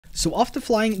So after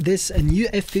flying this new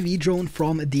FPV drone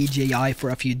from DJI for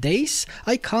a few days,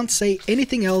 I can't say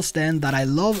anything else than that I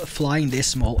love flying this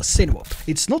small Cinewhoop.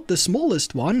 It's not the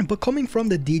smallest one, but coming from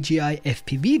the DJI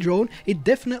FPV drone, it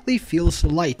definitely feels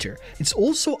lighter. It's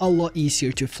also a lot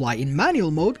easier to fly in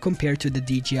manual mode compared to the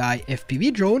DJI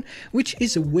FPV drone, which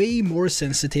is way more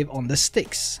sensitive on the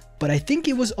sticks. But I think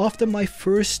it was after my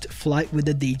first flight with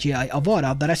the DJI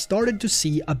AVATA that I started to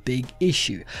see a big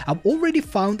issue. I've already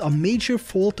found a major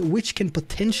fault which can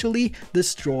potentially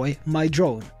destroy my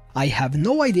drone. I have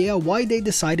no idea why they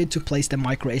decided to place the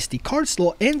microSD card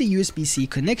slot and the USB-C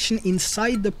connection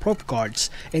inside the prop guards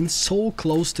and so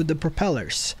close to the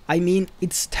propellers. I mean,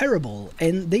 it's terrible,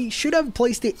 and they should have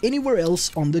placed it anywhere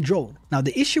else on the drone. Now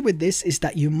the issue with this is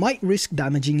that you might risk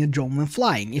damaging your drone when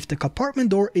flying if the compartment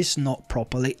door is not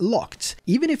properly locked.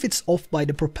 Even if it's off by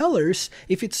the propellers,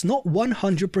 if it's not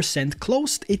 100%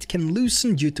 closed, it can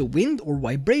loosen due to wind or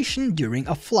vibration during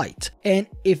a flight. And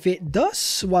if it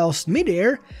does whilst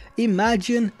midair,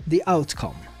 imagine the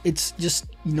outcome. It's just,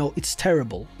 it's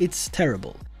terrible. It's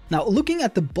terrible. Now looking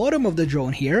at the bottom of the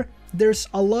drone here, there's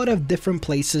a lot of different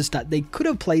places that they could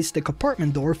have placed the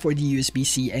compartment door for the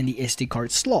USB-C and the SD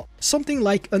card slot. Something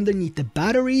like underneath the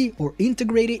battery or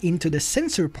integrate it into the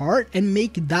sensor part and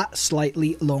make that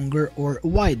slightly longer or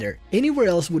wider. Anywhere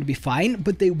else would be fine,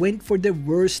 but they went for the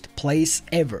worst place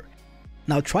ever.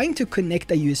 Now trying to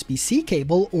connect a USB-C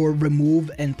cable or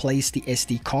remove and place the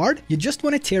SD card, you just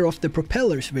want to tear off the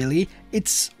propellers really.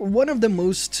 It's one of the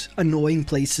most annoying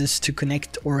places to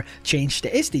connect or change the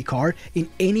SD card in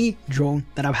any drone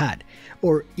that I've had,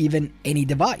 or even any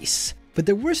device. But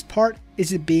the worst part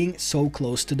is it being so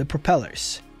close to the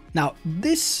propellers. Now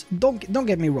this, don't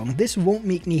get me wrong, this won't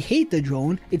make me hate the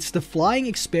drone, it's the flying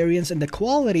experience and the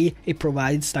quality it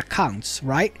provides that counts,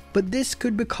 right? But this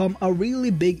could become a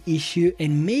really big issue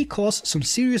and may cause some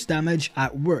serious damage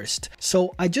at worst.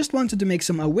 So I just wanted to make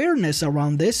some awareness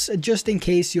around this just in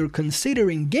case you're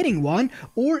considering getting one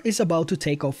or is about to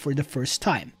take off for the first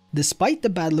time. Despite the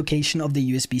bad location of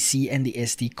the USB-C and the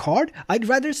SD card, I'd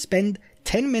rather spend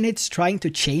 10 minutes trying to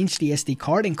change the SD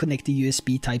card and connect the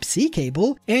USB Type-C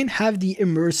cable and have the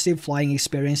immersive flying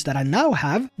experience that I now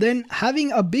have than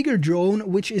having a bigger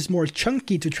drone which is more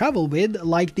chunky to travel with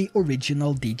like the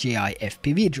original DJI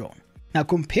FPV drone. Now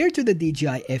compared to the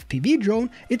DJI FPV drone,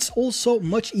 it's also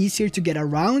much easier to get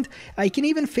around. I can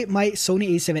even fit my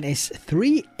Sony a7S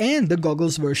III and the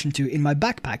goggles version 2 in my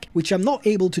backpack, which I'm not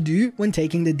able to do when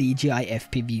taking the DJI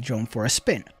FPV drone for a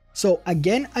spin. So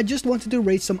again, I just wanted to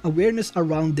raise some awareness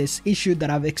around this issue that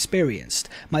I've experienced.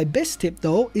 My best tip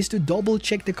though is to double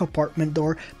check the compartment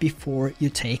door before you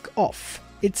take off.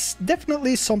 It's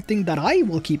definitely something that I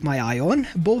will keep my eye on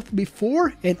both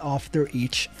before and after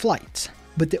each flight.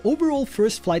 But the overall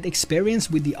first flight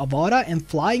experience with the AVATA and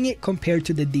flying it compared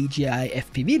to the DJI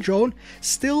FPV drone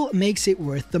still makes it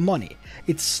worth the money.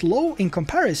 It's slow in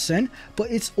comparison,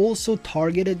 but it's also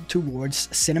targeted towards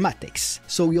cinematics.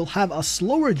 So you'll have a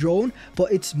slower drone,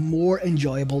 but it's more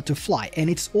enjoyable to fly. And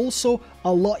it's also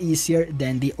a lot easier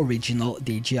than the original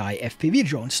DJI FPV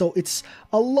drone. So it's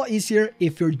a lot easier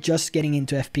if you're just getting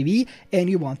into FPV and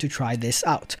you want to try this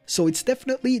out. So it's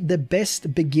definitely the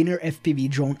best beginner FPV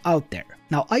drone out there.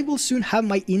 Now I will soon have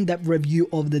my in-depth review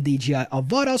of the DJI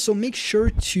AVATA, so make sure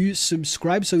to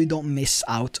subscribe so you don't miss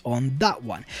out on that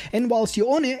one. And whilst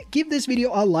you're on it, give this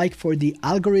video a like for the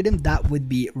algorithm, that would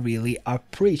be really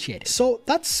appreciated. So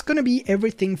that's gonna be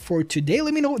everything for today.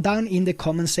 Let me know down in the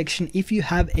comment section if you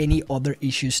have any other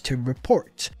issues to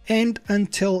report. And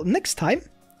until next time,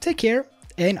 take care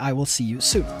and I will see you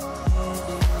soon.